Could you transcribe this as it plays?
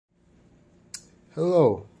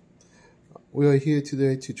Hello, we are here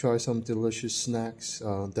today to try some delicious snacks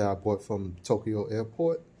that I bought from Tokyo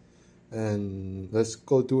Airport. And let's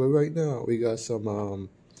go do it right now. We got some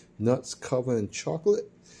nuts covered in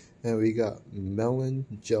chocolate, and we got melon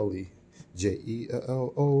jelly,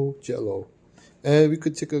 Jello, Jello. And we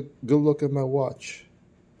could take a good look at my watch,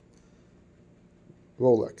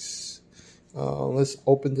 Rolex. Let's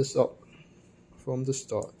open this up from the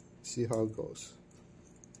start, see how it goes.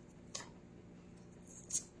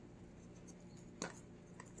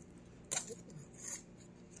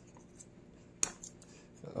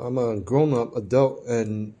 I'm a grown-up adult,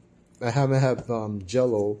 and I haven't had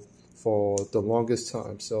Jello for the longest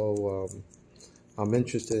time. So I'm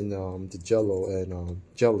interested in the Jello and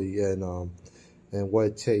jelly and what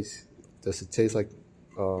it tastes. Does it taste like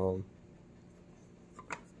um,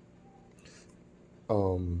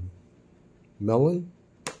 melon?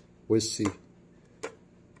 We'll see.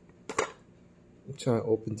 I'm trying to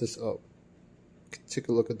open this up. Take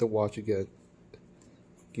a look at the watch again.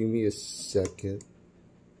 Give me a second.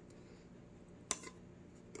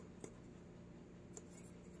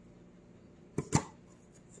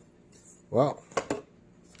 Wow.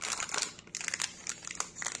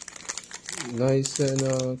 Nice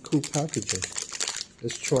and cool packaging.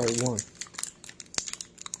 Let's try one.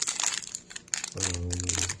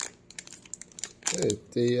 Hey,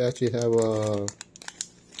 they actually have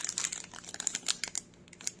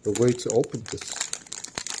the way to open this.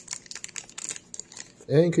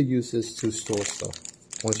 And you could use this to store stuff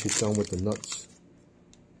once you're done with the nuts.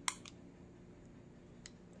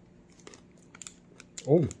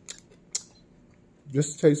 Oh,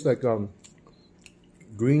 this tastes like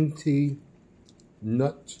green tea,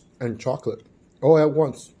 nut, and chocolate all at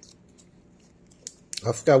once.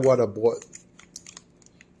 I forgot what I bought.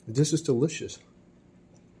 This is delicious.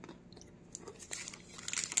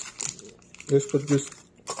 Let's put this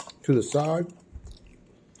to the side.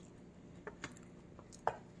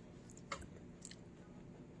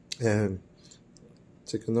 And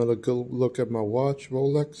take another good look at my watch,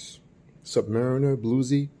 Rolex Submariner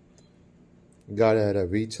Bluesy. Got it at a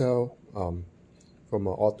retail from an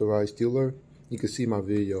authorized dealer. You can see my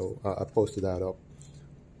video. I posted that up,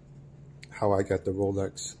 how I got the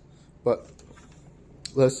Rolex. But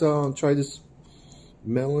let's try this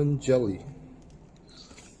melon jelly.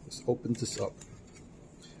 Let's open this up.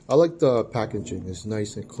 I like the packaging. It's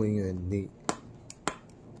nice and clean and neat.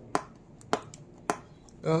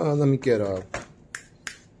 Let me get a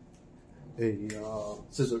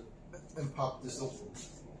scissor and pop this open.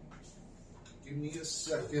 Give me a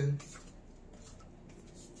second.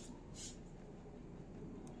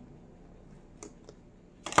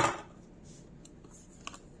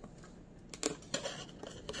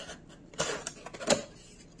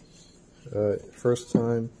 First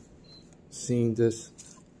time seeing this.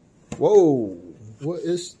 Whoa, what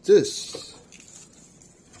is this?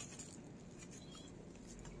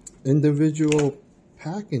 Individual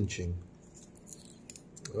packaging.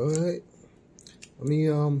 All right, let me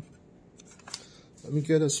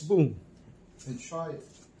get a spoon and try it.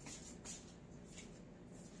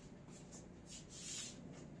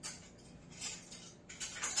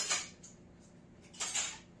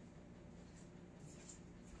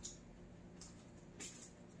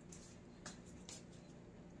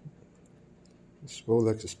 This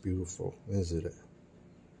Rolex is beautiful, isn't it?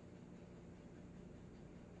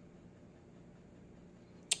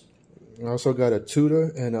 I also got a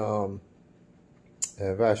Tudor and a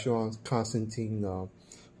Vacheron Constantine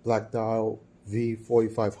Black Dial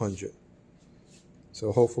V4500.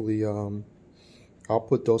 So hopefully I'll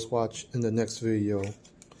put those watch in the next video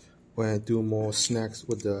when I do more snacks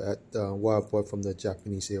with what I bought from the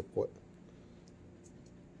Japanese airport.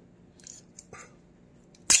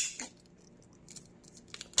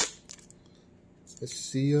 Let's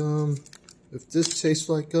see if this tastes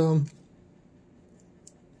like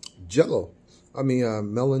Jello. I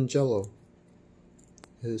mean melon Jello.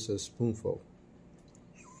 Here's a spoonful.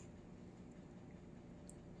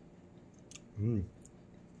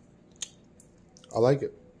 I like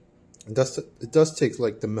it. It does taste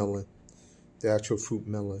like the melon, the actual fruit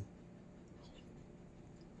melon.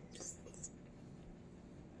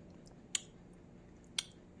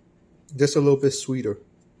 Just a little bit sweeter.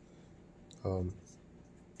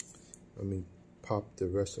 Let me pop the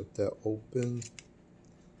rest of that open.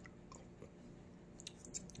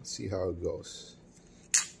 Let's see how it goes.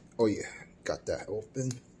 Oh yeah, got that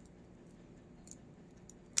open.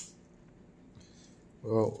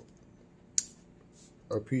 Well,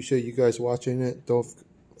 I appreciate you guys watching it. Don't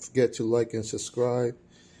forget to like and subscribe.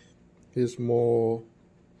 Here's more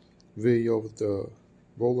video of the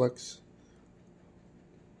Rolex.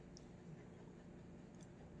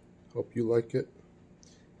 Hope you like it.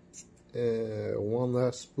 And one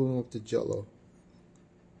last spoon of the Jello.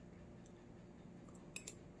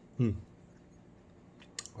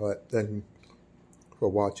 Alright, thank you for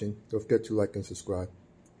watching. Don't forget to like and subscribe.